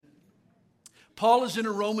Paul is in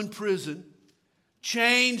a Roman prison.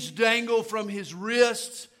 Chains dangle from his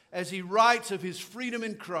wrists as he writes of his freedom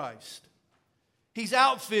in Christ. He's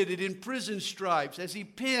outfitted in prison stripes as he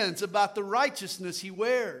pens about the righteousness he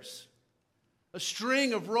wears. A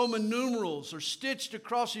string of Roman numerals are stitched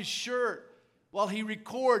across his shirt while he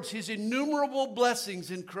records his innumerable blessings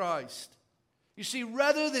in Christ. You see,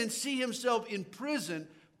 rather than see himself in prison,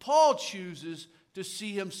 Paul chooses to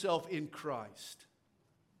see himself in Christ.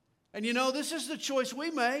 And you know, this is the choice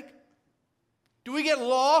we make. Do we get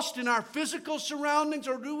lost in our physical surroundings,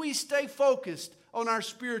 or do we stay focused on our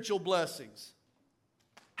spiritual blessings?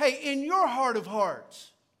 Hey, in your heart of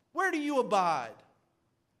hearts, where do you abide?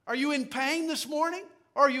 Are you in pain this morning,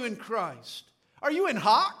 or are you in Christ? Are you in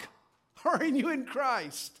hock, or are you in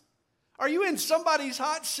Christ? Are you in somebody's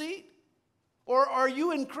hot seat, or are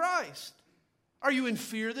you in Christ? Are you in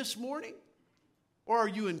fear this morning, or are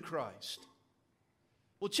you in Christ?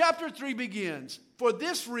 Well, chapter 3 begins, "For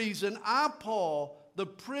this reason, I, Paul, the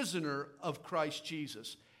prisoner of Christ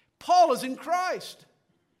Jesus." Paul is in Christ.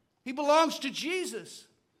 He belongs to Jesus.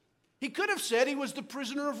 He could have said he was the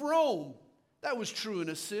prisoner of Rome. That was true in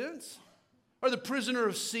a sense. Or the prisoner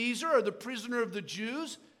of Caesar, or the prisoner of the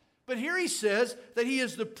Jews. But here he says that he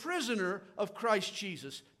is the prisoner of Christ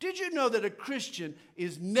Jesus. Did you know that a Christian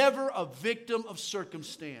is never a victim of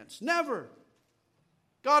circumstance? Never.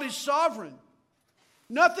 God is sovereign.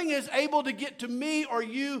 Nothing is able to get to me or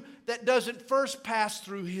you that doesn't first pass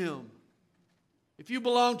through him. If you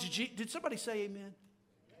belong to Jesus, did somebody say amen?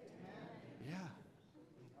 Yeah.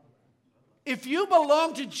 If you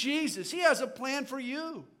belong to Jesus, he has a plan for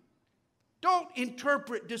you. Don't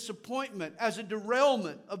interpret disappointment as a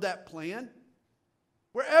derailment of that plan.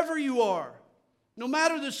 Wherever you are, no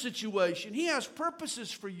matter the situation, he has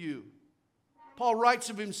purposes for you. Paul writes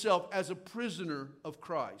of himself as a prisoner of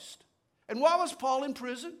Christ. And why was Paul in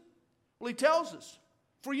prison? Well, he tells us,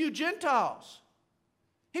 for you Gentiles.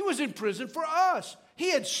 He was in prison for us.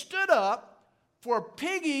 He had stood up for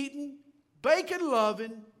pig-eating,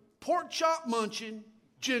 bacon-loving, pork-chop-munching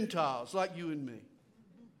Gentiles like you and me.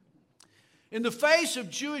 In the face of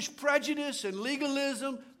Jewish prejudice and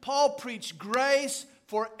legalism, Paul preached grace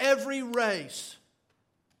for every race.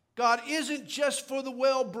 God isn't just for the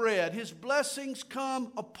well-bred. His blessings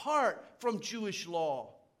come apart from Jewish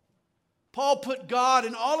law. Paul put God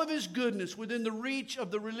and all of his goodness within the reach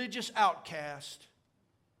of the religious outcast.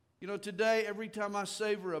 You know, today, every time I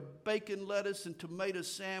savor a bacon, lettuce, and tomato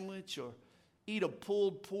sandwich or eat a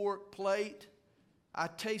pulled pork plate, I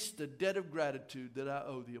taste the debt of gratitude that I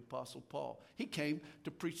owe the Apostle Paul. He came to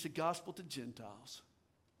preach the gospel to Gentiles.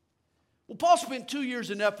 Well, Paul spent 2 years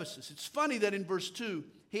in Ephesus. It's funny that in verse 2,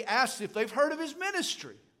 he asks if they've heard of his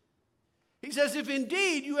ministry. He says, if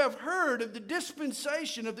indeed you have heard of the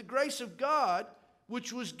dispensation of the grace of God,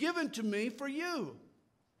 which was given to me for you.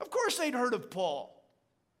 Of course they'd heard of Paul.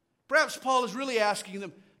 Perhaps Paul is really asking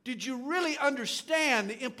them, did you really understand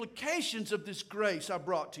the implications of this grace I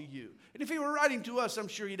brought to you? And if he were writing to us, I'm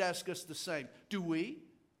sure he'd ask us the same. Do we?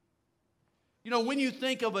 You know, when you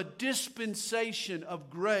think of a dispensation of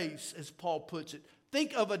grace, as Paul puts it,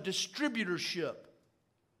 think of a distributorship.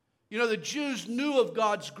 You know, the Jews knew of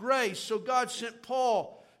God's grace, so God sent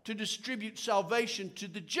Paul to distribute salvation to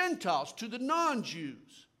the Gentiles, to the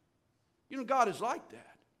non-Jews. You know, God is like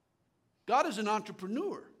that. God is an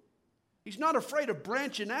entrepreneur. He's not afraid of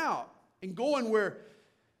branching out and going where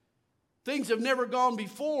things have never gone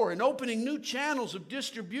before and opening new channels of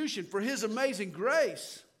distribution for his amazing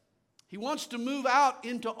grace. He wants to move out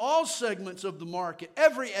into all segments of the market,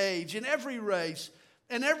 every age and every race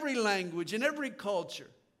and every language and every culture.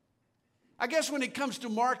 I guess when it comes to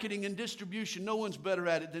marketing and distribution, no one's better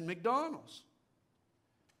at it than McDonald's.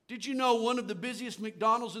 Did you know one of the busiest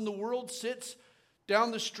McDonald's in the world sits down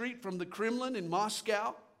the street from the Kremlin in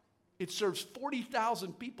Moscow? It serves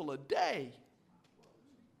 40,000 people a day.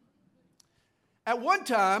 At one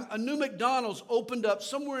time, a new McDonald's opened up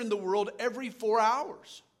somewhere in the world every 4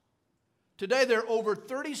 hours. Today, there are over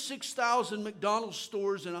 36,000 McDonald's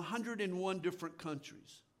stores in 101 different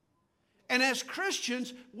countries. And as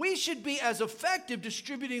Christians, we should be as effective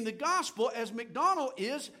distributing the gospel as McDonald's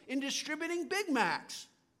is in distributing Big Macs.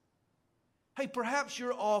 Hey, perhaps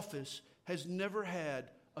your office has never had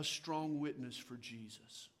a strong witness for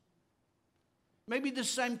Jesus. Maybe the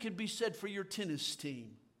same could be said for your tennis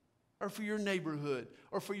team, or for your neighborhood,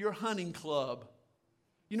 or for your hunting club.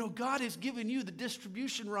 You know, God has given you the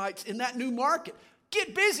distribution rights in that new market.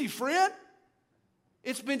 Get busy, friend.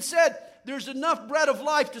 It's been said there's enough bread of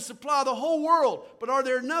life to supply the whole world, but are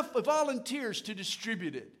there enough volunteers to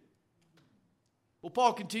distribute it? Well,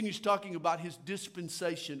 Paul continues talking about his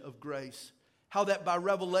dispensation of grace. how that by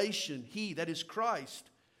revelation he, that is Christ,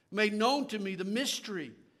 made known to me the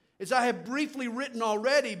mystery, as I have briefly written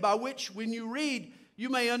already, by which when you read, you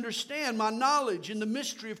may understand my knowledge in the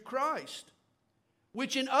mystery of Christ,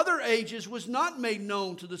 which in other ages was not made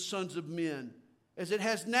known to the sons of men, as it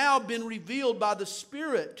has now been revealed by the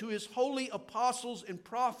Spirit to his holy apostles and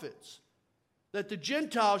prophets, that the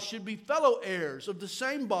Gentiles should be fellow heirs of the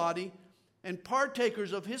same body and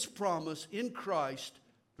partakers of his promise in Christ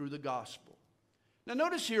through the gospel. Now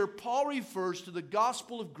notice here, Paul refers to the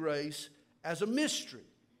gospel of grace as a mystery.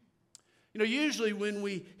 You know, usually when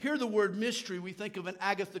we hear the word mystery, we think of an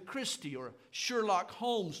Agatha Christie or a Sherlock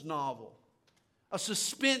Holmes novel, a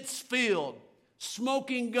suspense-filled,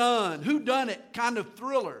 smoking gun, whodunit kind of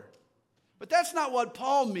thriller. But that's not what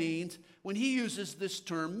Paul means when he uses this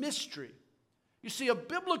term mystery. You see, a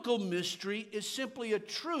biblical mystery is simply a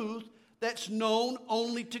truth that's known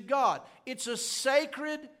only to God. It's a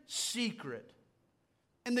sacred secret.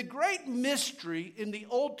 And the great mystery in the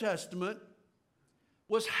Old Testament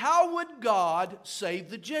was, how would God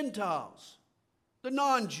save the Gentiles, the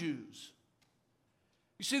non-Jews?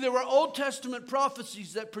 You see, there were Old Testament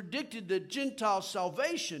prophecies that predicted the Gentile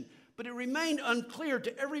salvation, but it remained unclear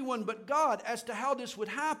to everyone but God as to how this would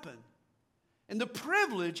happen. And the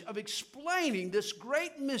privilege of explaining this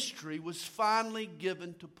great mystery was finally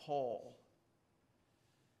given to Paul.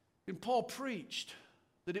 And Paul preached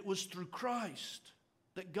that it was through Christ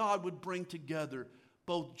that God would bring together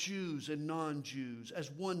both Jews and non-Jews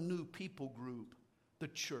as one new people group, the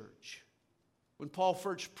church. When Paul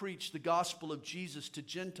first preached the gospel of Jesus to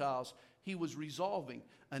Gentiles, he was resolving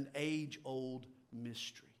an age-old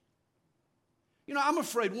mystery. You know, I'm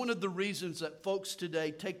afraid one of the reasons that folks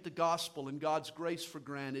today take the gospel and God's grace for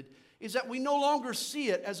granted is that we no longer see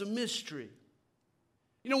it as a mystery.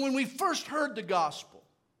 You know, when we first heard the gospel,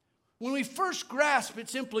 when we first grasped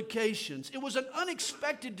its implications, it was an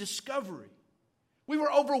unexpected discovery. We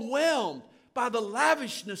were overwhelmed by the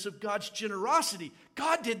lavishness of God's generosity.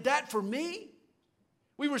 God did that for me.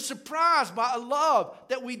 We were surprised by a love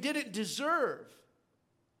that we didn't deserve.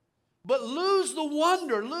 But lose the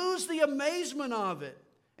wonder, lose the amazement of it.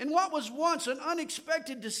 And what was once an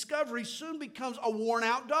unexpected discovery soon becomes a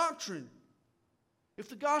worn-out doctrine. If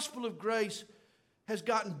the gospel of grace has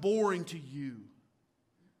gotten boring to you,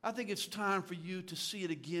 I think it's time for you to see it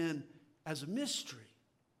again as a mystery.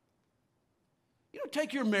 You know,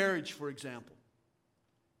 take your marriage, for example.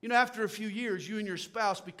 You know, after a few years, you and your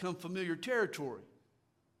spouse become familiar territory.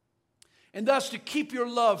 And thus, to keep your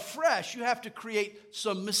love fresh, you have to create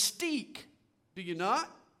some mystique, do you not?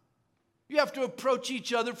 You have to approach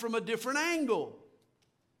each other from a different angle.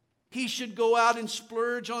 He should go out and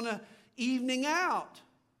splurge on an evening out.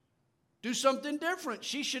 Do something different.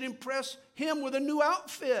 She should impress him with a new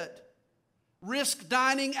outfit. Risk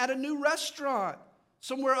dining at a new restaurant,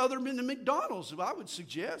 somewhere other than the McDonald's, I would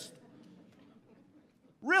suggest.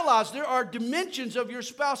 Realize there are dimensions of your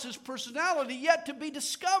spouse's personality yet to be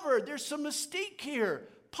discovered. There's some mystique here,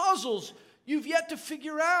 puzzles you've yet to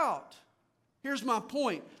figure out. Here's my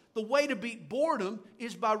point. The way to beat boredom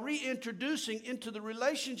is by reintroducing into the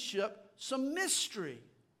relationship some mystery.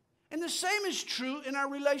 And the same is true in our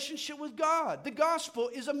relationship with God. The gospel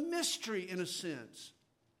is a mystery in a sense.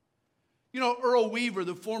 You know, Earl Weaver,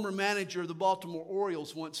 the former manager of the Baltimore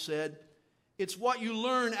Orioles, once said, "It's what you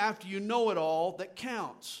learn after you know it all that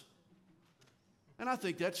counts." And I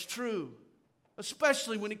think that's true,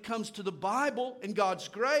 especially when it comes to the Bible and God's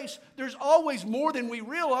grace. There's always more than we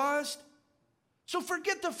realized. So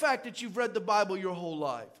forget the fact that you've read the Bible your whole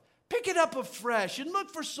life. Pick it up afresh and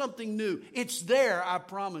look for something new. It's there, I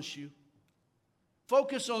promise you.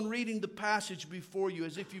 Focus on reading the passage before you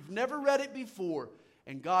as if you've never read it before,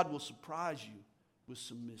 and God will surprise you with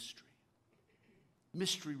some mystery.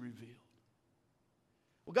 Mystery revealed.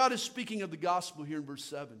 Well, God is speaking of the gospel here in verse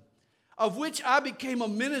 7. "Of which I became a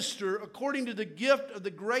minister according to the gift of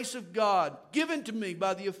the grace of God, given to me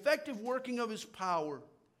by the effective working of his power.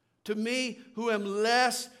 To me, who am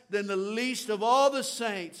less than the least of all the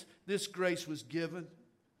saints, this grace was given."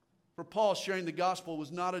 For Paul, sharing the gospel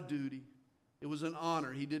was not a duty. It was an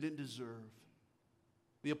honor he didn't deserve.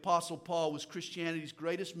 The Apostle Paul was Christianity's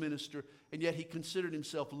greatest minister, and yet he considered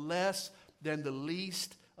himself less than the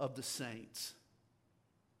least of the saints.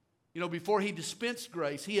 You know, before he dispensed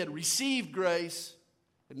grace, he had received grace,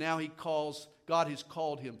 and now God has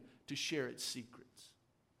called him to share its secrets.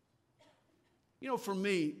 You know, for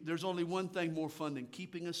me, there's only one thing more fun than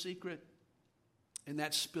keeping a secret, and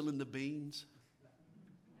that's spilling the beans.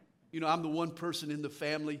 You know, I'm the one person in the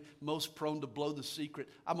family most prone to blow the secret.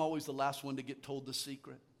 I'm always the last one to get told the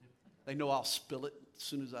secret. They know I'll spill it as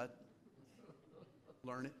soon as I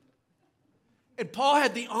learn it. And Paul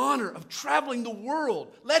had the honor of traveling the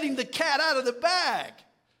world, letting the cat out of the bag,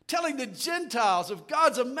 telling the Gentiles of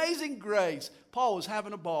God's amazing grace. Paul was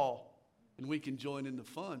having a ball, and we can join in the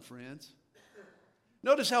fun, friends.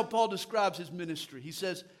 Notice how Paul describes his ministry. He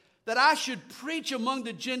says, that I should preach among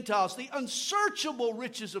the Gentiles the unsearchable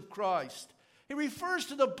riches of Christ. He refers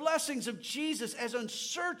to the blessings of Jesus as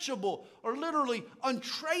unsearchable, or literally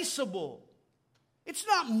untraceable. It's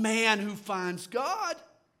not man who finds God.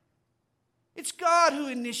 It's God who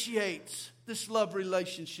initiates this love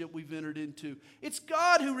relationship we've entered into. It's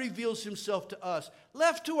God who reveals himself to us.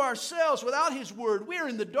 Left to ourselves without his word, we're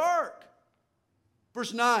in the dark.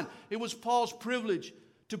 Verse 9, it was Paul's privilege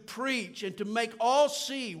to preach and to make all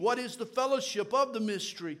see what is the fellowship of the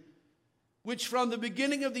mystery, which from the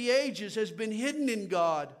beginning of the ages has been hidden in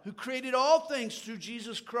God, who created all things through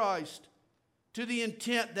Jesus Christ, to the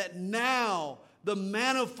intent that now the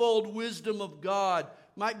manifold wisdom of God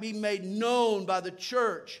might be made known by the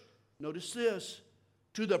church. Notice this,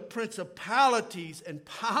 to the principalities and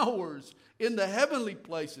powers in the heavenly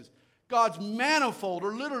places. God's manifold,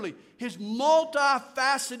 or literally his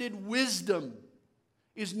multifaceted wisdom,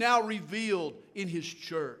 is now revealed in his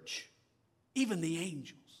church. Even the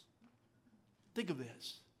angels. Think of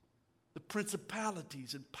this. The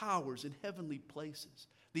principalities and powers in heavenly places.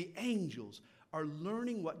 The angels are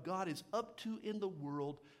learning what God is up to in the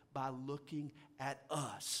world by looking at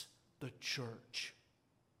us, the church.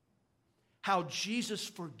 How Jesus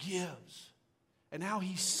forgives, and how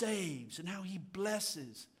he saves, and how he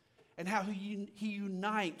blesses, and how he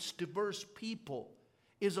unites diverse people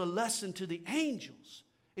is a lesson to the angels,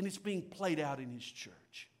 and it's being played out in his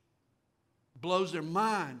church. Blows their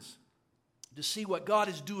minds to see what God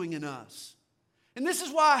is doing in us. And this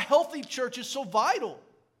is why a healthy church is so vital.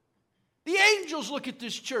 The angels look at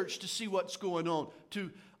this church to see what's going on,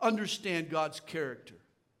 to understand God's character.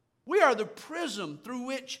 We are the prism through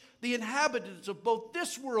which the inhabitants of both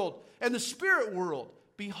this world and the spirit world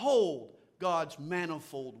behold God's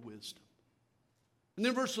manifold wisdom. And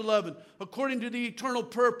then verse 11, according to the eternal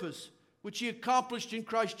purpose which he accomplished in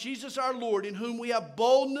Christ Jesus our Lord, in whom we have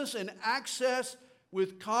boldness and access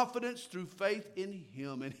with confidence through faith in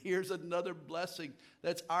him. And here's another blessing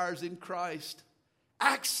that's ours in Christ.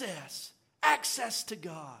 Access to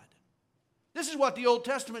God. This is what the Old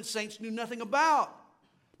Testament saints knew nothing about.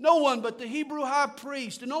 No one but the Hebrew high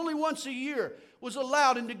priest, and only once a year, was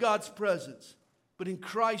allowed into God's presence. But in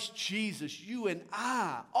Christ Jesus, you and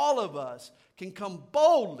I, all of us, can come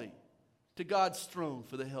boldly to God's throne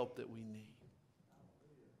for the help that we need.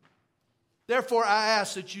 Therefore, I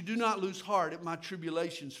ask that you do not lose heart at my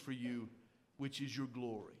tribulations for you, which is your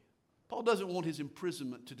glory. Paul doesn't want his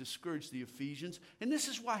imprisonment to discourage the Ephesians, and this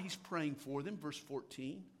is why he's praying for them. Verse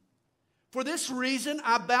 14. For this reason,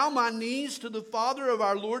 I bow my knees to the Father of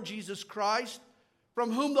our Lord Jesus Christ,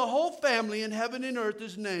 from whom the whole family in heaven and earth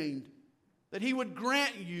is named, that he would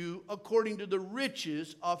grant you according to the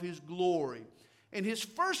riches of his glory. And his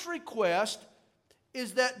first request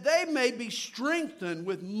is that they may be strengthened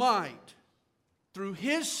with might through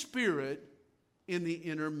his Spirit in the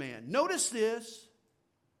inner man. Notice this.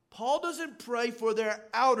 Paul doesn't pray for their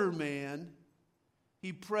outer man.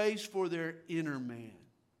 He prays for their inner man,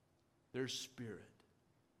 their spirit.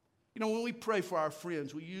 You know, when we pray for our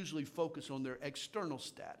friends, we usually focus on their external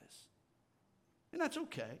status. And that's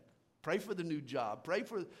okay. Pray for the new job. Pray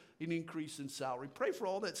for an increase in salary. Pray for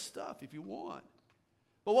all that stuff if you want.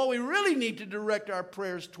 But what we really need to direct our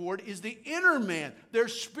prayers toward is the inner man, their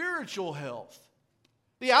spiritual health.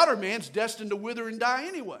 The outer man's destined to wither and die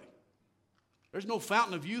anyway. There's no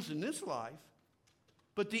fountain of youth in this life.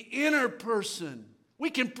 But the inner person, we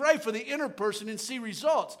can pray for the inner person and see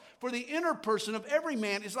results. For the inner person of every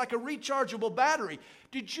man is like a rechargeable battery.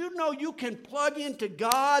 Did you know you can plug into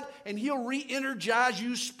God and he'll re-energize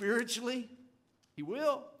you spiritually? He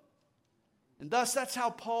will. And thus, that's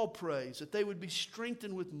how Paul prays, that they would be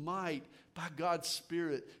strengthened with might by God's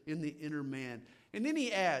Spirit in the inner man. And then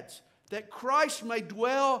he adds, that Christ may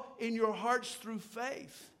dwell in your hearts through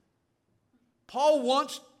faith. Paul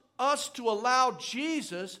wants us to allow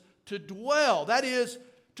Jesus to dwell. That is,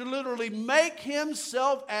 to literally make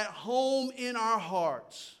himself at home in our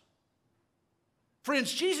hearts.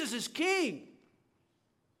 Friends, Jesus is king.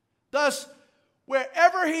 Thus,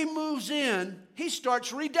 wherever he moves in, he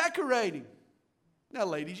starts redecorating. Now,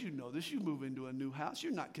 ladies, you know this. You move into a new house.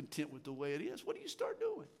 You're not content with the way it is. What do you start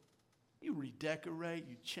doing? You redecorate,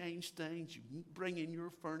 you change things, you bring in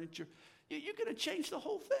your furniture. You're going to change the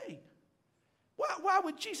whole thing. Why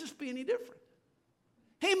would Jesus be any different?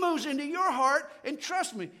 He moves into your heart, and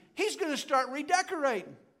trust me, he's going to start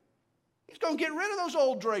redecorating. He's going to get rid of those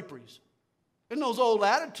old draperies and those old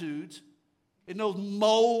attitudes, and those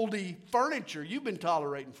moldy furniture you've been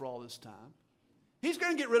tolerating for all this time. He's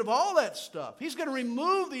going to get rid of all that stuff. He's going to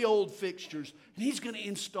remove the old fixtures, and he's going to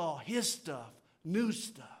install his stuff, new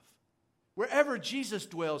stuff. Wherever Jesus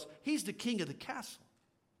dwells, he's the king of the castle.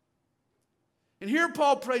 And here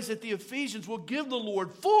Paul prays that the Ephesians will give the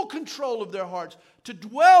Lord full control of their hearts to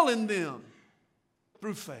dwell in them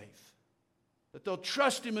through faith. That they'll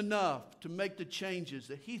trust him enough to make the changes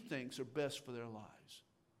that he thinks are best for their lives.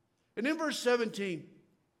 And in verse 17,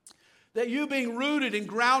 that you being rooted and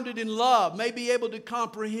grounded in love may be able to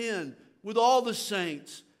comprehend with all the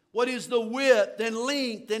saints what is the width and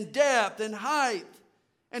length and depth and height,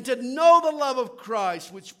 and to know the love of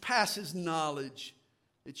Christ which passes knowledge,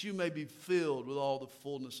 that you may be filled with all the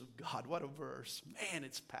fullness of God. What a verse. Man,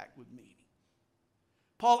 it's packed with meaning.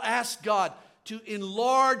 Paul asked God to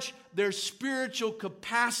enlarge their spiritual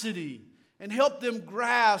capacity and help them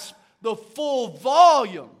grasp the full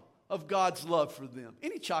volume of God's love for them.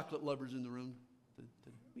 Any chocolate lovers in the room?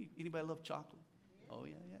 Anybody love chocolate? Oh,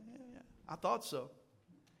 yeah. I thought so.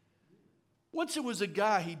 Once there was a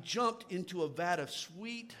guy, he jumped into a vat of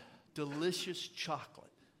sweet, delicious chocolate.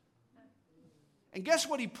 And guess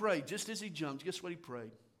what he prayed? Just as he jumped, guess what he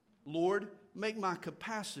prayed? Lord, make my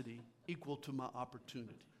capacity equal to my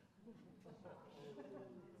opportunity.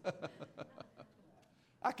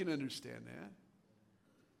 I can understand that.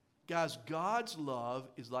 Guys, God's love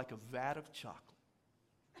is like a vat of chocolate.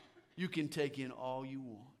 You can take in all you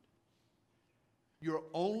want. Your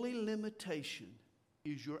only limitation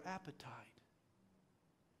is your appetite.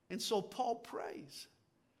 And so Paul prays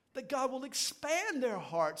that God will expand their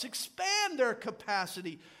hearts, expand their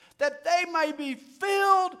capacity, that they may be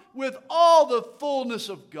filled with all the fullness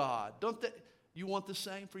of God. You want the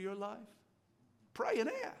same for your life? Pray and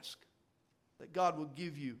ask that God will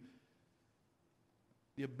give you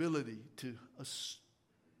the ability to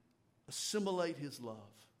assimilate his love.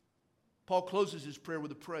 Paul closes his prayer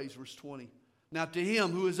with a praise, verse 20. Now to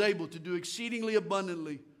him who is able to do exceedingly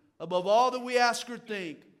abundantly above all that we ask or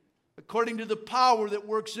think, according to the power that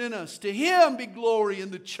works in us, to him be glory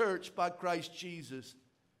in the church by Christ Jesus,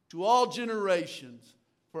 to all generations,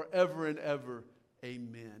 forever and ever.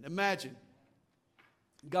 Amen. Imagine,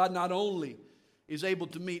 God not only is able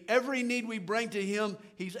to meet every need we bring to him,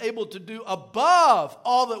 he's able to do above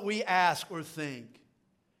all that we ask or think.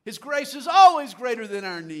 His grace is always greater than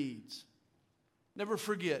our needs. Never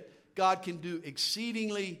forget, God can do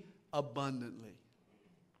exceedingly abundantly.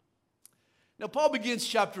 Now, Paul begins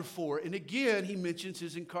chapter 4, and again he mentions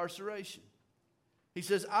his incarceration. He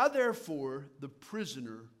says, I therefore, the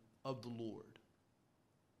prisoner of the Lord.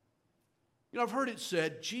 You know, I've heard it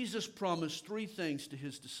said, Jesus promised three things to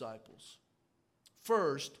his disciples.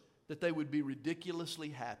 First, that they would be ridiculously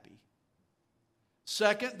happy.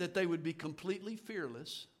 Second, that they would be completely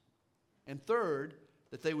fearless. And third,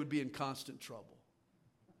 that they would be in constant trouble.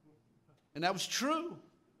 And that was true.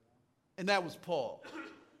 And that was Paul.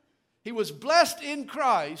 He was blessed in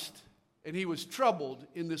Christ, and he was troubled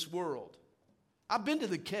in this world. I've been to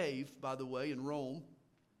the cave, by the way, in Rome.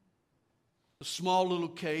 A small little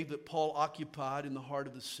cave that Paul occupied in the heart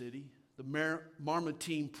of the city, the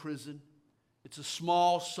Mamertine prison. It's a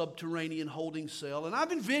small subterranean holding cell. And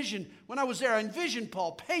when I was there, I envisioned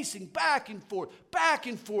Paul pacing back and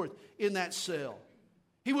forth in that cell.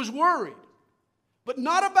 He was worried, but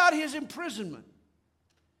not about his imprisonment.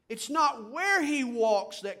 It's not where he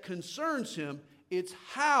walks that concerns him, it's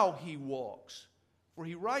how he walks. For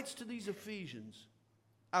he writes to these Ephesians,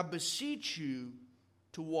 I beseech you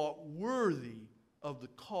to walk worthy of the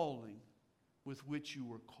calling with which you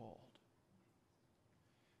were called.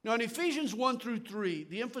 Now in Ephesians 1 through 3,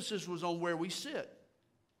 the emphasis was on where we sit.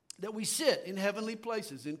 That we sit in heavenly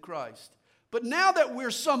places in Christ. But now that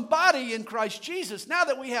we're somebody in Christ Jesus, now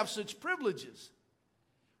that we have such privileges,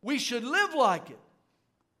 we should live like it.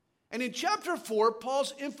 And in chapter 4,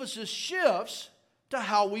 Paul's emphasis shifts to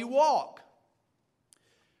how we walk.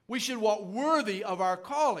 We should walk worthy of our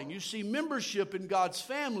calling. You see, membership in God's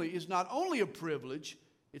family is not only a privilege,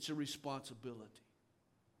 it's a responsibility.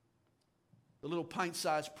 The little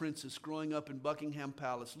pint-sized princess growing up in Buckingham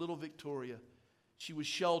Palace, little Victoria, she was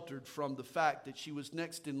sheltered from the fact that she was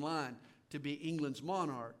next in line to be England's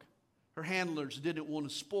monarch. Her handlers didn't want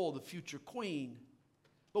to spoil the future queen.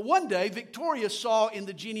 But one day, Victoria saw in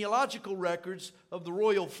the genealogical records of the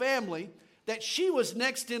royal family that she was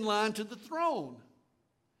next in line to the throne.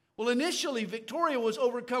 Well, initially, Victoria was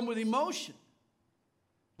overcome with emotion.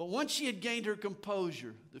 But once she had gained her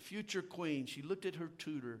composure, the future queen, she looked at her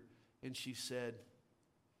tutor and she said,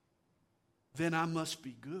 then I must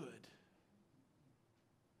be good.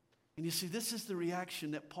 And you see, this is the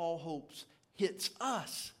reaction that Paul hopes hits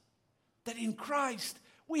us that in Christ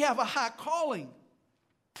we have a high calling.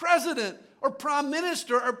 President or prime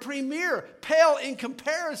minister or premier pale in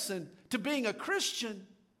comparison to being a Christian.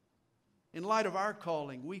 In light of our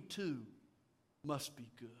calling, we too must be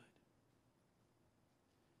good.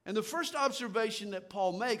 And the first observation that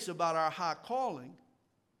Paul makes about our high calling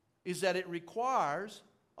is that it requires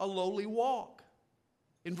a lowly walk.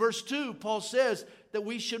 In verse 2, Paul says that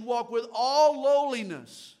we should walk with all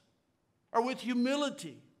lowliness or with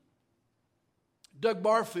humility. Doug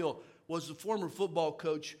Barfield was the former football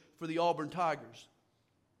coach for the Auburn Tigers.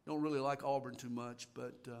 Don't really like Auburn too much,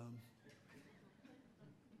 but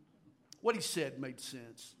what he said made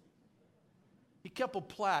sense. He kept a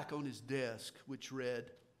plaque on his desk which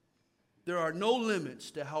read, "There are no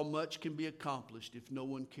limits to how much can be accomplished if no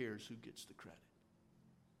one cares who gets the credit."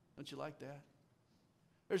 Don't you like that?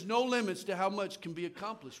 There's no limits to how much can be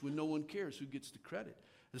accomplished when no one cares who gets the credit.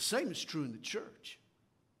 The same is true in the church.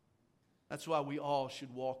 That's why we all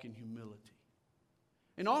should walk in humility.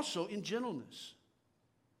 And also in gentleness.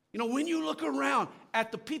 You know, when you look around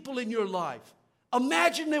at the people in your life,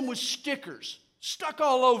 imagine them with stickers stuck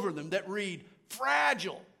all over them that read,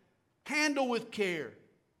 "Fragile, handle with care."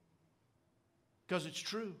 Because it's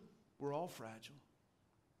true, we're all fragile.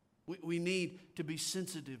 We need to be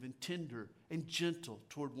sensitive and tender and gentle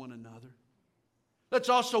toward one another. Let's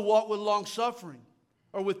also walk with long suffering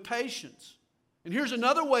or with patience. And here's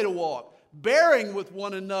another way to walk, bearing with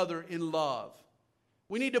one another in love.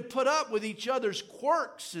 We need to put up with each other's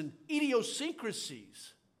quirks and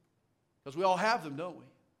idiosyncrasies. Because we all have them, don't we?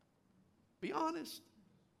 Be honest.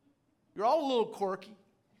 You're all a little quirky.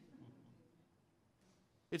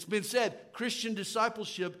 It's been said, Christian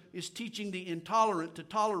discipleship is teaching the intolerant to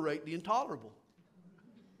tolerate the intolerable.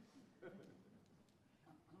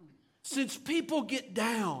 Since people get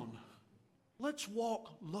down, let's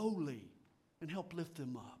walk lowly and help lift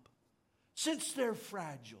them up. Since they're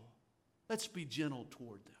fragile, let's be gentle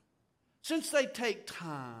toward them. Since they take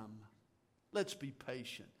time, let's be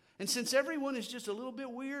patient. And since everyone is just a little bit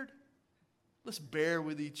weird, let's bear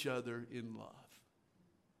with each other in love.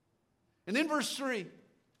 And then verse 3,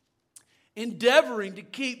 endeavoring to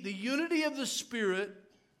keep the unity of the Spirit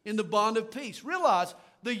in the bond of peace. Realize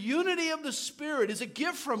the unity of the Spirit is a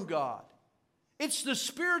gift from God. It's the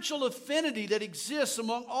spiritual affinity that exists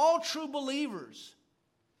among all true believers.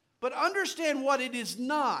 But understand what it is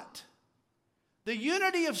not. The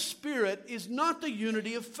unity of spirit is not the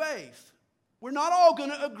unity of faith. We're not all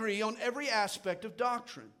going to agree on every aspect of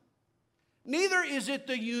doctrine. Neither is it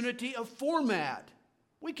the unity of format.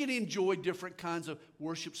 We can enjoy different kinds of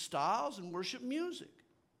worship styles and worship music.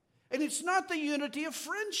 And it's not the unity of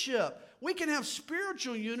friendship. We can have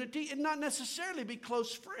spiritual unity and not necessarily be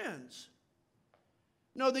close friends.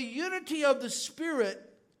 No, the unity of the Spirit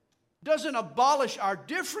doesn't abolish our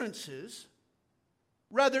differences.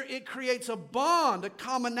 Rather, it creates a bond, a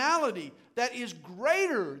commonality that is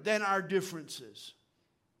greater than our differences.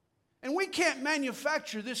 And we can't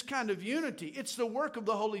manufacture this kind of unity. It's the work of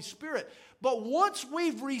the Holy Spirit. But once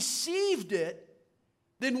we've received it,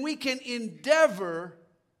 then we can endeavor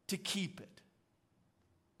to keep it.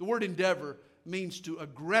 The word endeavor means to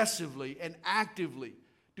aggressively and actively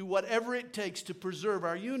do whatever it takes to preserve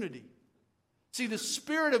our unity. See, the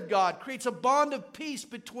Spirit of God creates a bond of peace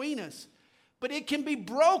between us, but it can be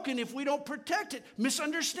broken if we don't protect it.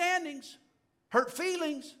 Misunderstandings, hurt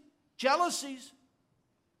feelings, jealousies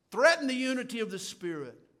threaten the unity of the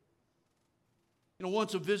Spirit. You know,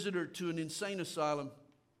 once a visitor to an insane asylum,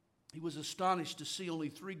 he was astonished to see only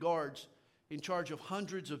 3 guards in charge of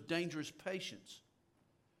hundreds of dangerous patients.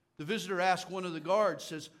 The visitor asked one of the guards,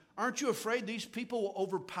 says, "Aren't you afraid these people will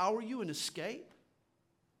overpower you and escape?"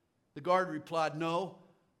 The guard replied, "No,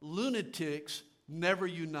 lunatics never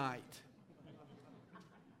unite."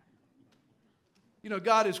 You know,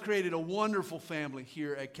 God has created a wonderful family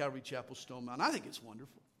here at Calvary Chapel Stone Mountain. I think it's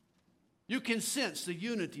wonderful. You can sense the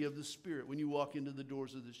unity of the Spirit when you walk into the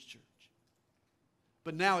doors of this church.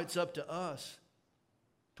 But now it's up to us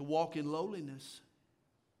to walk in lowliness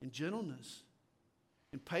and gentleness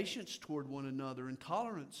and patience toward one another and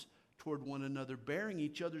tolerance toward one another, bearing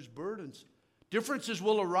each other's burdens. Differences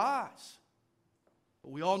will arise,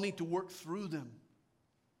 but we all need to work through them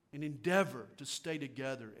and endeavor to stay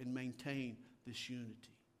together and maintain this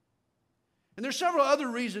unity. And there's several other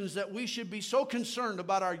reasons that we should be so concerned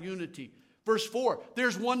about our unity. Verse 4,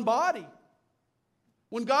 there's one body.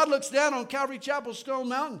 When God looks down on Calvary Chapel Stone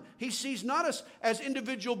Mountain, He sees not us as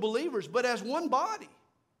individual believers, but as one body,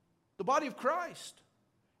 the body of Christ,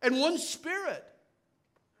 and one Spirit.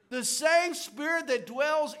 The same Spirit that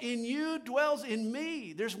dwells in you dwells in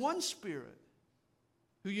me. There's one Spirit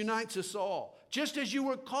who unites us all. just as you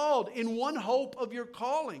were called in one hope of your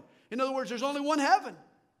calling. In other words, there's only one heaven.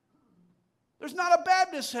 There's not a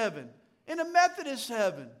Baptist heaven, and a Methodist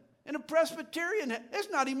heaven, and a Presbyterian heaven. There's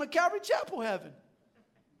not even a Calvary Chapel heaven.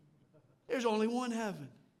 There's only one heaven,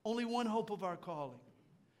 only one hope of our calling,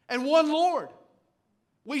 and one Lord.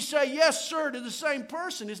 We say yes, sir, to the same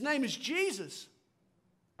person. His name is Jesus.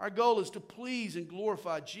 Our goal is to please and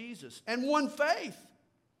glorify Jesus, and one faith.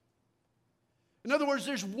 In other words,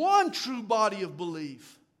 there's one true body of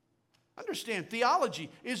belief. Understand, theology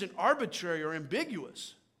isn't arbitrary or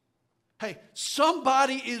ambiguous. Hey,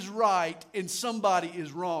 somebody is right and somebody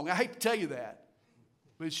is wrong. I hate to tell you that,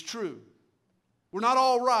 but it's true. We're not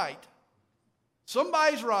all right.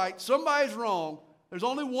 Somebody's right, somebody's wrong. There's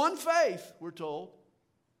only one faith, we're told,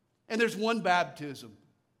 and there's one baptism.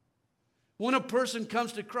 When a person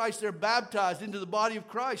comes to Christ, they're baptized into the body of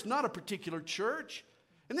Christ, not a particular church.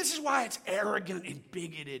 And this is why it's arrogant and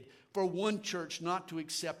bigoted for one church not to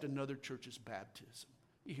accept another church's baptism.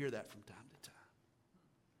 You hear that from time to time.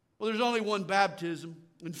 Well, there's only one baptism.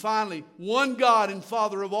 And finally, one God and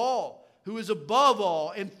Father of all, who is above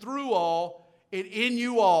all and through all and in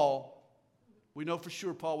you all. We know for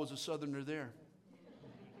sure Paul was a southerner there.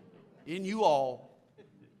 In you all.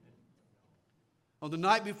 On the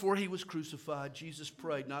night before he was crucified, Jesus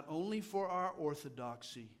prayed not only for our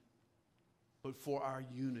orthodoxy, but for our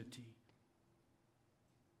unity.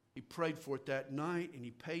 He prayed for it that night, and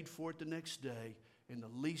he paid for it the next day. And the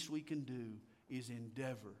least we can do is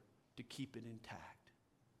endeavor to keep it intact.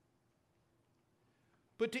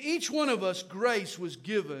 But to each one of us, grace was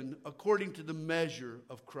given according to the measure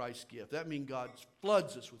of Christ's gift. That means God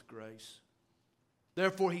floods us with grace.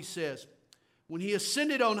 Therefore, he says, when he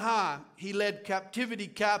ascended on high, he led captivity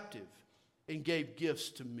captive and gave gifts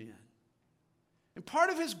to men. And part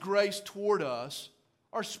of his grace toward us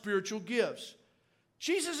are spiritual gifts.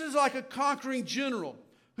 Jesus is like a conquering general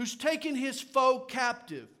who's taken his foe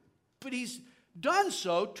captive, but he's done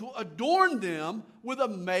so to adorn them with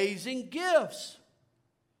amazing gifts.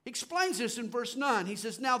 He explains this in verse 9. He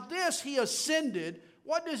says, now this he ascended,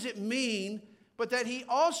 what does it mean? But that he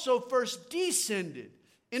also first descended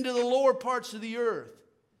into the lower parts of the earth.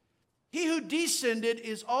 He who descended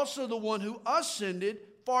is also the one who ascended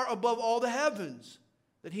far above all the heavens,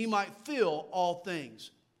 that he might fill all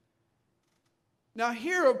things. Now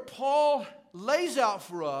here Paul lays out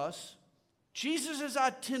for us Jesus'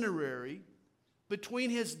 itinerary between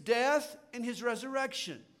his death and his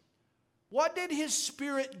resurrection. What did his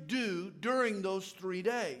Spirit do during those 3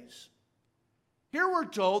 days? Here we're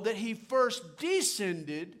told that he first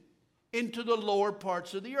descended into the lower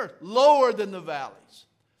parts of the earth, lower than the valleys,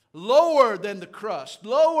 lower than the crust,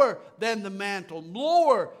 lower than the mantle,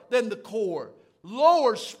 lower than the core,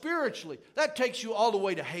 lower spiritually. That takes you all the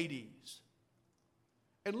way to Hades.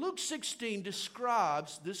 And Luke 16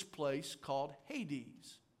 describes this place called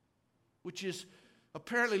Hades, which is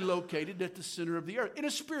apparently located at the center of the earth in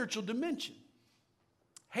a spiritual dimension.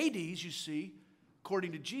 Hades, you see,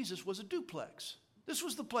 according to Jesus, was a duplex. This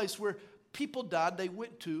was the place where people died they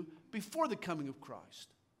went to before the coming of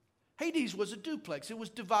Christ. Hades was a duplex. It was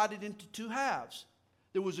divided into two halves.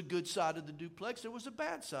 There was a good side of the duplex. There was a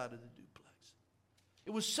bad side of the duplex.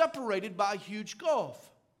 It was separated by a huge gulf.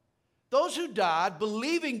 Those who died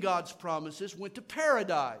believing God's promises went to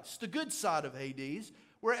paradise, the good side of Hades,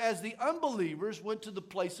 whereas the unbelievers went to the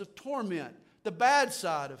place of torment, the bad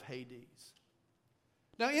side of Hades.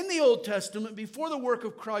 Now, in the Old Testament, before the work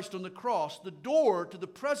of Christ on the cross, the door to the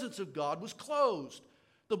presence of God was closed.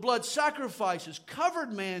 The blood sacrifices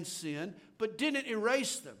covered man's sin, but didn't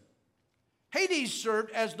erase them. Hades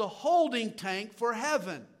served as the holding tank for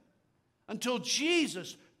heaven until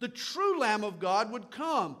Jesus, the true Lamb of God, would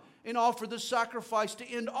come and offer the sacrifice to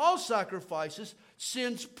end all sacrifices,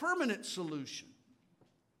 sin's permanent solution.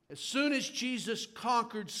 As soon as Jesus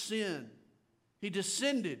conquered sin, he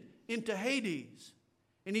descended into Hades,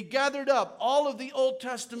 and he gathered up all of the Old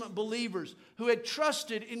Testament believers who had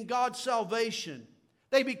trusted in God's salvation.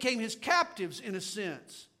 They became his captives in a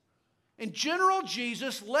sense. And General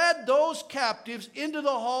Jesus led those captives into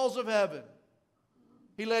the halls of heaven.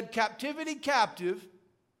 He led captivity captive,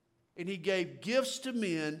 and he gave gifts to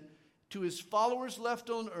men. To his followers left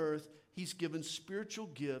on earth, he's given spiritual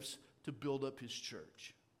gifts to build up his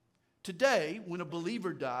church. Today, when a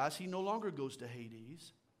believer dies, he no longer goes to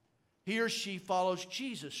Hades. He or she follows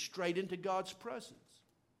Jesus straight into God's presence.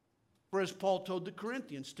 For as Paul told the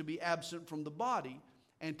Corinthians, to be absent from the body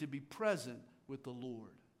and to be present with the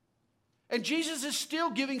Lord. And Jesus is still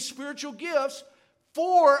giving spiritual gifts.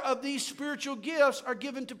 4 of these spiritual gifts are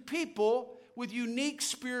given to people with unique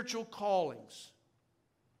spiritual callings.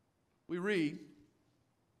 We read,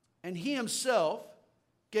 And he himself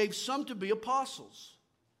gave some to be apostles.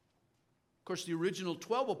 Of course, the original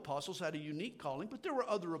 12 apostles had a unique calling, but there were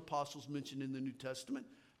other apostles mentioned in the New Testament.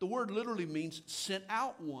 The word literally means sent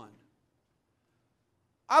out one.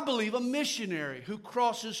 I believe a missionary who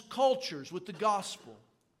crosses cultures with the gospel,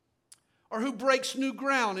 or who breaks new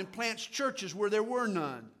ground and plants churches where there were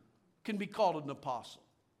none, can be called an apostle.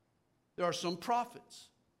 There are some prophets.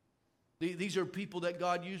 These are people that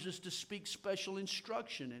God uses to speak special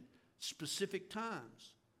instruction at specific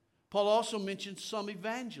times. Paul also mentions some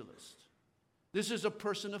evangelists. This is a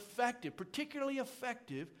person effective, particularly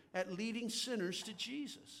effective at leading sinners to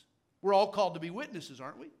Jesus. We're all called to be witnesses,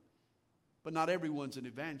 aren't we? But not everyone's an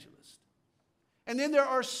evangelist. And then there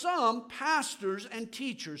are some pastors and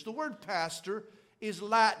teachers. The word pastor is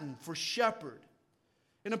Latin for shepherd.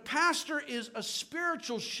 And a pastor is a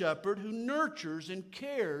spiritual shepherd who nurtures and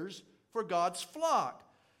cares for God's flock.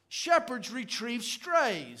 Shepherds retrieve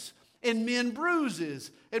strays and mend bruises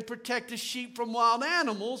and protect the sheep from wild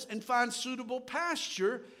animals and find suitable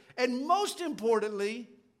pasture. And most importantly,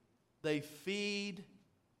 they feed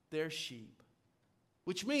their sheep.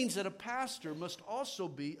 Which means that a pastor must also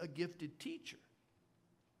be a gifted teacher.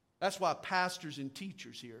 That's why pastors and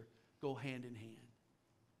teachers here go hand in hand.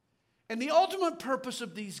 And the ultimate purpose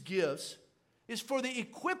of these gifts is for the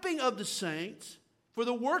equipping of the saints, for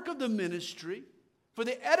the work of the ministry, for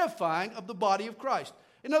the edifying of the body of Christ.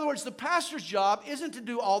 In other words, the pastor's job isn't to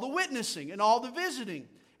do all the witnessing and all the visiting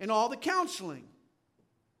and all the counseling.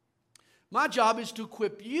 My job is to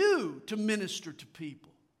equip you to minister to people.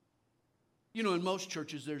 You know, in most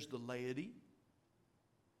churches there's the laity,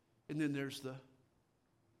 and then there's the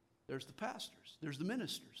pastors, there's the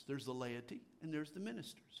ministers, there's the laity, and there's the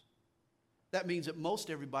ministers. That means that most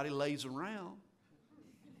everybody lays around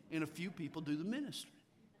and a few people do the ministry.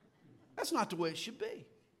 That's not the way it should be.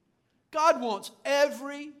 God wants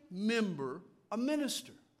every member a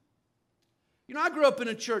minister. You know, I grew up in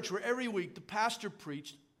a church where every week the pastor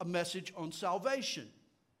preached a message on salvation.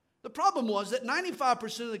 The problem was that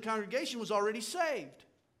 95% of the congregation was already saved.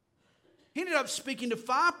 He ended up speaking to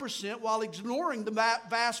 5% while ignoring the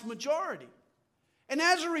vast majority. And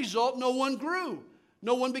as a result, no one grew.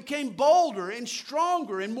 No one became bolder and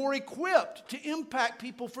stronger and more equipped to impact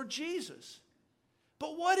people for Jesus.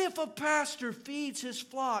 But what if a pastor feeds his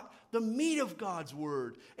flock the meat of God's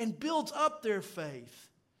word and builds up their faith?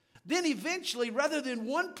 Then eventually, rather than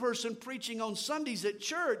one person preaching on Sundays at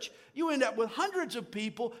church, you end up with hundreds of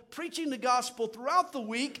people preaching the gospel throughout the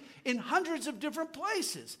week in hundreds of different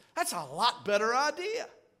places. That's a lot better idea.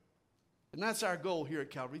 And that's our goal here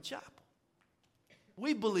at Calvary Chapel.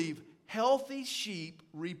 We believe healthy sheep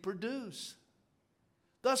reproduce.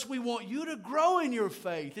 Thus, we want you to grow in your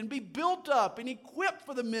faith and be built up and equipped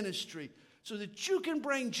for the ministry so that you can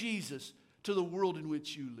bring Jesus to the world in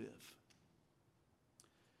which you live.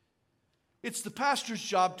 It's the pastor's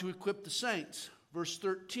job to equip the saints. Verse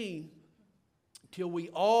 13, till we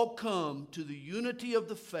all come to the unity of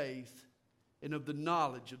the faith and of the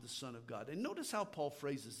knowledge of the Son of God. And notice how Paul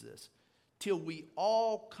phrases this. Till we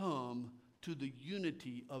all come to the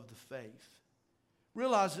unity of the faith.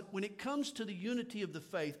 Realize that when it comes to the unity of the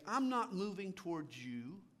faith, I'm not moving towards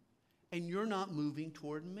you and you're not moving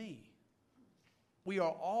toward me. We are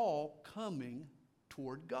all coming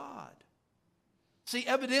toward God. See,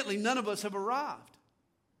 evidently none of us have arrived.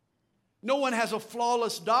 No one has a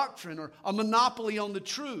flawless doctrine or a monopoly on the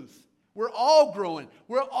truth. We're all growing,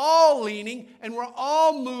 we're all leaning, and we're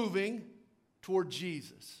all moving toward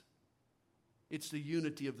Jesus. It's the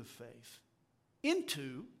unity of the faith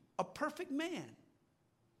into a perfect man,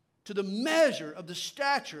 to the measure of the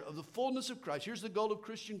stature of the fullness of Christ. Here's the goal of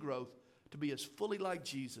Christian growth: to be as fully like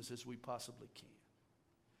Jesus as we possibly can.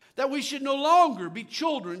 That we should no longer be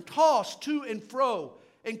children tossed to and fro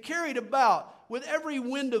and carried about with every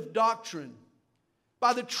wind of doctrine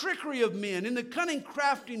by the trickery of men and the cunning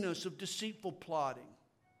craftiness of deceitful plotting.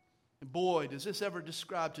 And boy, does this ever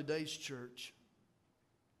describe today's church.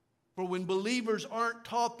 For when believers aren't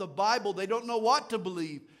taught the Bible, they don't know what to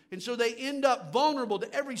believe. And so they end up vulnerable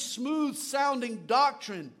to every smooth-sounding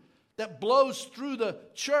doctrine that blows through the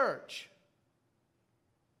church.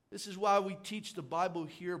 This is why we teach the Bible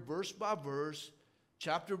here verse by verse,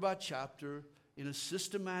 chapter by chapter, in a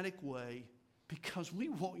systematic way, because we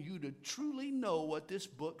want you to truly know what this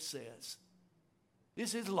book says.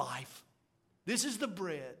 This is life. This is the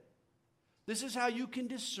bread. This is how you can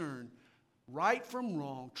discern right from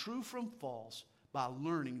wrong, true from false, by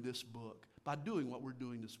learning this book, by doing what we're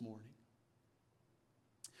doing this morning.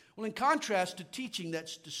 Well, in contrast to teaching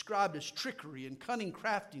that's described as trickery and cunning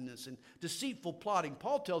craftiness and deceitful plotting,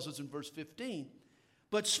 Paul tells us in verse 15,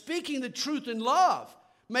 but speaking the truth in love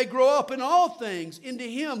may grow up in all things into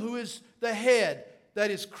Him who is the head, that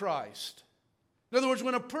is Christ. In other words,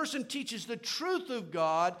 when a person teaches the truth of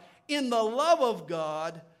God in the love of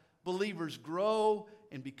God, believers grow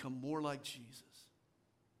and become more like Jesus.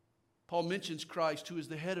 Paul mentions Christ, who is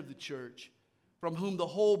the head of the church, from whom the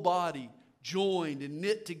whole body, joined and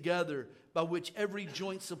knit together, by which every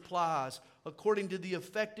joint supplies, according to the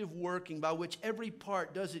effective working by which every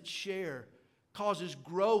part does its share, causes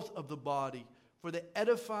growth of the body for the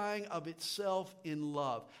edifying of itself in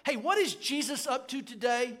love. Hey, what is Jesus up to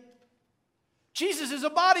today? Jesus is a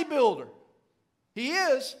bodybuilder. He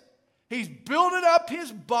is. He's building up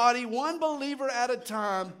his body, one believer at a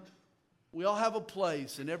time. We all have a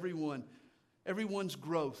place, and everyone's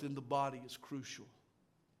growth in the body is crucial.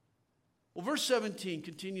 Well, verse 17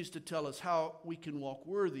 continues to tell us how we can walk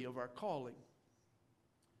worthy of our calling.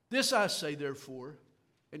 This I say, therefore,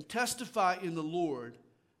 and testify in the Lord,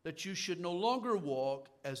 that you should no longer walk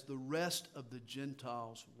as the rest of the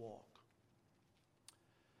Gentiles walk.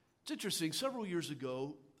 It's interesting. Several years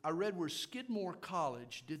ago, I read where Skidmore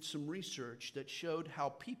College did some research that showed how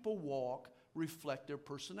people walk reflect their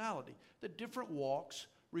personality. That different walks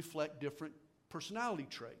reflect different personality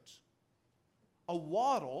traits. A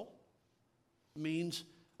waddle means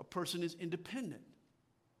a person is independent.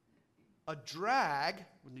 A drag,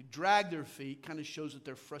 when they drag their feet, kind of shows that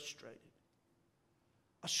they're frustrated.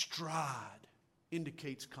 A stride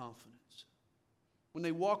indicates confidence. When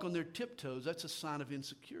they walk on their tiptoes, that's a sign of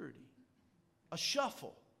insecurity. A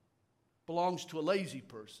shuffle belongs to a lazy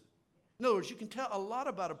person. In other words, you can tell a lot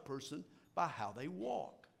about a person by how they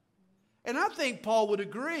walk. And I think Paul would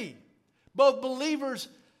agree. Both believers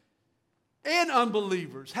and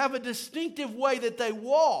unbelievers have a distinctive way that they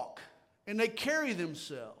walk and they carry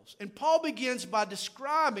themselves. And Paul begins by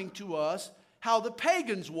describing to us how the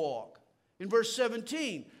pagans walk. In verse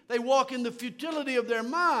 17, they walk in the futility of their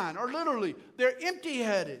mind, or literally, they're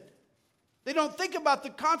empty-headed. They don't think about the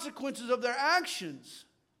consequences of their actions.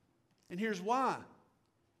 And here's why.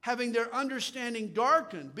 Having their understanding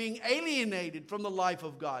darkened, being alienated from the life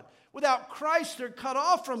of God. Without Christ, they're cut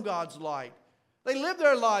off from God's light. They live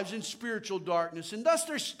their lives in spiritual darkness, and thus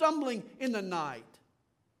they're stumbling in the night.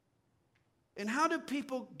 And how do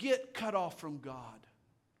people get cut off from God?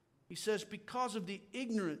 He says, because of the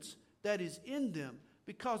ignorance that is in them,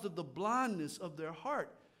 because of the blindness of their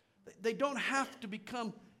heart. They don't have to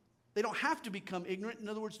become ignorant. In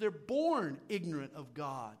other words, they're born ignorant of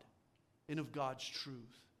God and of God's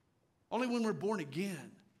truth. Only when we're born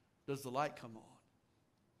again does the light come on.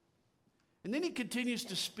 And then he continues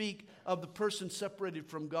to speak of the person separated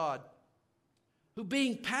from God, who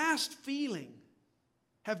being past feeling,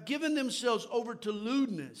 have given themselves over to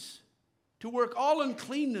lewdness, to work all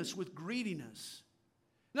uncleanness with greediness.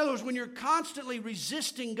 In other words, when you're constantly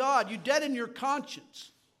resisting God, you deaden your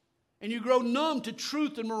conscience, and you grow numb to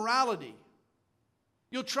truth and morality.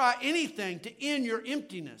 You'll try anything to end your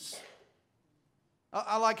emptiness.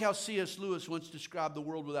 I like how C.S. Lewis once described the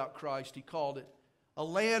world without Christ. He called it a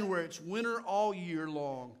land where it's winter all year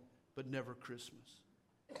long, but never Christmas.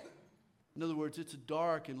 In other words, it's a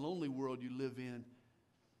dark and lonely world you live in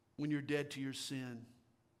when you're dead to your sin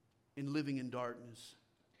and living in darkness.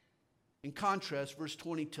 In contrast, verse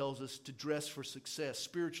 20 tells us to dress for success,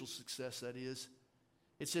 spiritual success, that is.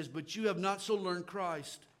 It says, but you have not so learned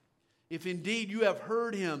Christ. If indeed you have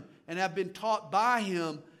heard him and have been taught by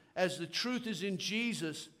him, as the truth is in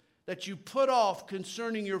Jesus, that you put off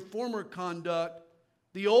concerning your former conduct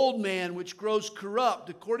the old man which grows corrupt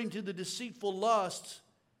according to the deceitful lusts,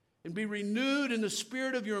 and be renewed in the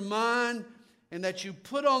spirit of your mind, and that you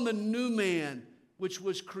put on the new man which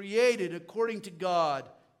was created according to God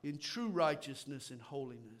in true righteousness and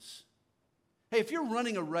holiness. Hey, if you're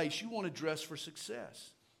running a race, you want to dress for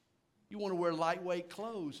success. You want to wear lightweight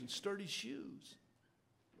clothes and sturdy shoes.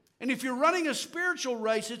 And if you're running a spiritual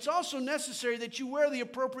race, it's also necessary that you wear the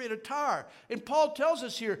appropriate attire. And Paul tells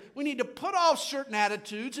us here, we need to put off certain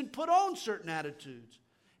attitudes and put on certain attitudes.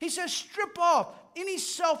 He says, strip off any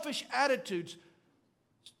selfish attitudes.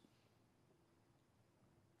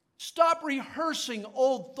 Stop rehearsing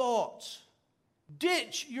old thoughts.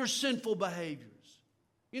 Ditch your sinful behaviors.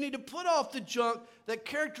 You need to put off the junk that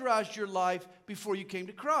characterized your life before you came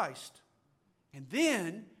to Christ. And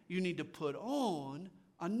then you need to put on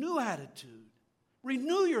a new attitude.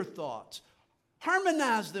 Renew your thoughts.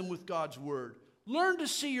 Harmonize them with God's word. Learn to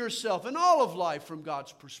see yourself and all of life from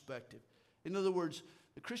God's perspective. In other words,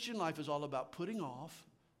 the Christian life is all about putting off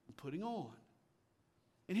and putting on.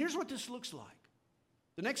 And here's what this looks like.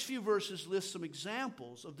 The next few verses list some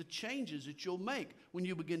examples of the changes that you'll make when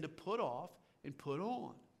you begin to put off and put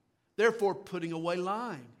on. Therefore, putting away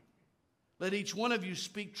lying. Let each one of you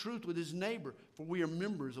speak truth with his neighbor, for we are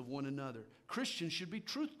members of one another. Christians should be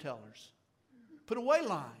truth tellers. Put away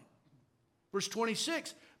lying. Verse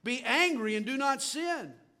 26, be angry and do not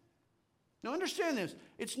sin. Now understand this.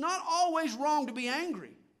 It's not always wrong to be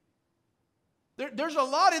angry. There's a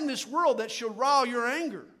lot in this world that should rile your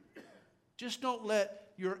anger. Just don't let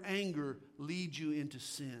your anger lead you into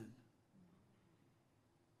sin.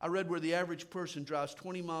 I read where the average person drives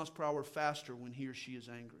 20 miles per hour faster when he or she is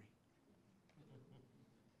angry.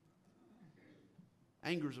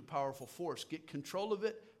 Anger is a powerful force. Get control of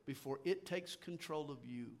it before it takes control of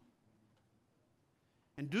you.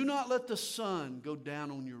 And do not let the sun go down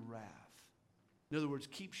on your wrath. In other words,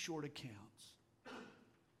 keep short accounts.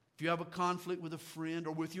 If you have a conflict with a friend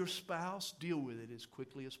or with your spouse, deal with it as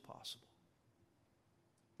quickly as possible.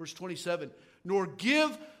 Verse 27, nor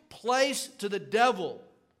give place to the devil.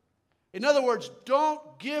 In other words, don't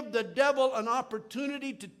give the devil an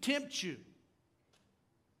opportunity to tempt you.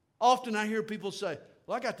 Often I hear people say,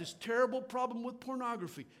 well, I got this terrible problem with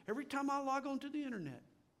pornography. Every time I log onto the internet.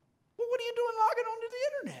 Well, what are you doing logging onto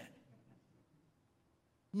the internet?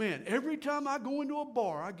 Man, every time I go into a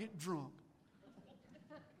bar, I get drunk.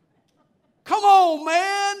 Come on,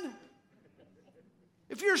 man.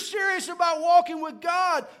 If you're serious about walking with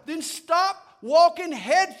God, then stop walking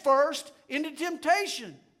headfirst into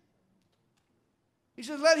temptation. He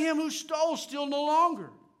says, let him who stole steal no longer,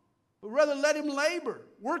 but rather let him labor,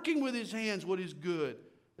 working with his hands what is good,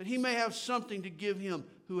 that he may have something to give him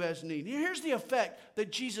who has need. Here's the effect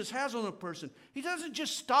that Jesus has on a person. He doesn't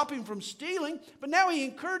just stop him from stealing, but now he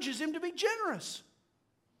encourages him to be generous.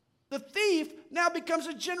 The thief now becomes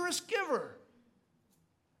a generous giver.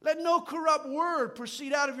 Let no corrupt word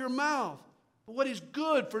proceed out of your mouth, but what is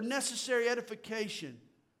good for necessary edification,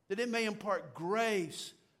 that it may impart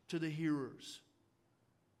grace to the hearers.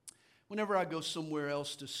 Whenever I go somewhere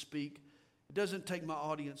else to speak, it doesn't take my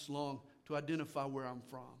audience long to identify where I'm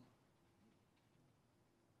from.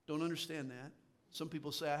 Don't understand that. Some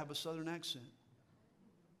people say I have a southern accent.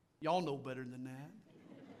 Y'all know better than that.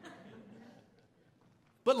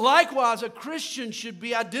 But likewise, a Christian should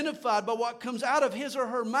be identified by what comes out of his or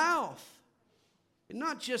her mouth. And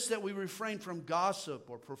not just that we refrain from gossip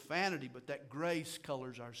or profanity, but that grace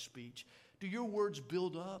colors our speech. Do your words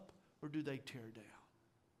build up or do they tear down?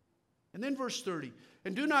 And then verse 30,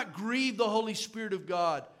 and do not grieve the Holy Spirit of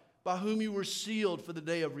God, by whom you were sealed for the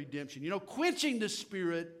day of redemption. You know, quenching the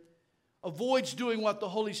Spirit avoids doing what the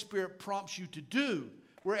Holy Spirit prompts you to do.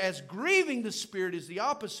 Whereas grieving the Spirit is the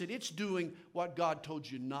opposite. It's doing what God told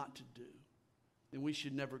you not to do. And we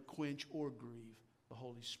should never quench or grieve the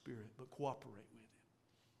Holy Spirit, but cooperate with Him.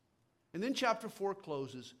 And then chapter 4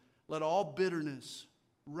 closes, let all bitterness,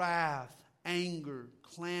 wrath, anger,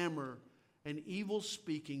 clamor, and evil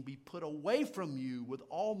speaking be put away from you with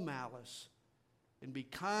all malice, and be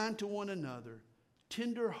kind to one another,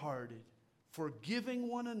 tender-hearted, forgiving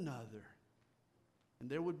one another. And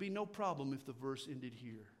there would be no problem if the verse ended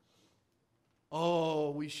here. Oh,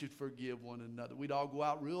 we should forgive one another. We'd all go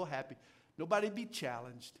out real happy. Nobody'd be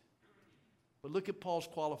challenged. But look at Paul's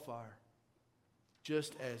qualifier.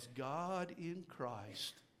 Just as God in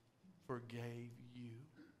Christ forgave you.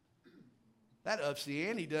 That ups the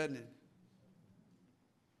ante, doesn't it?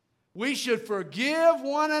 We should forgive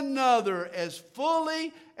one another as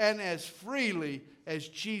fully and as freely as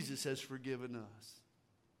Jesus has forgiven us.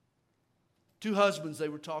 Two husbands, they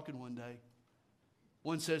were talking one day.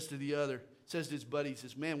 One says to the other, says to his buddy, he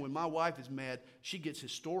says, man, when my wife is mad, she gets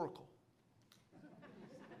historical.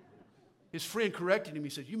 His friend corrected him.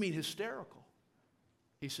 He said, you mean hysterical?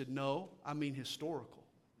 He said, no, I mean historical.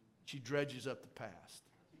 She dredges up the past.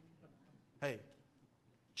 Hey,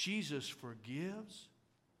 Jesus forgives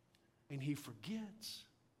and He forgets.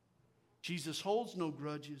 Jesus holds no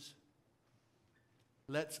grudges.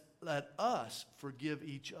 Let us forgive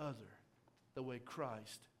each other the way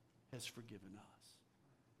Christ has forgiven us.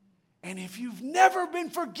 And if you've never been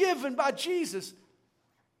forgiven by Jesus,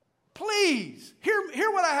 please,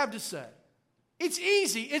 hear what I have to say. It's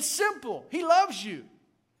easy. It's simple. He loves you.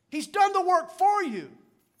 He's done the work for you.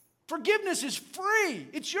 Forgiveness is free.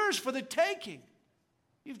 It's yours for the taking.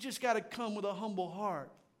 You've just got to come with a humble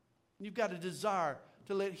heart. You've got a desire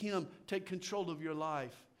to let Him take control of your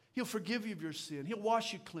life. He'll forgive you of your sin. He'll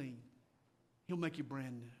wash you clean. He'll make you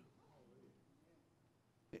brand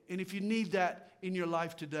new. And if you need that in your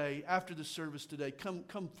life today, after the service today,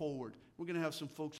 come forward. We're going to have some folks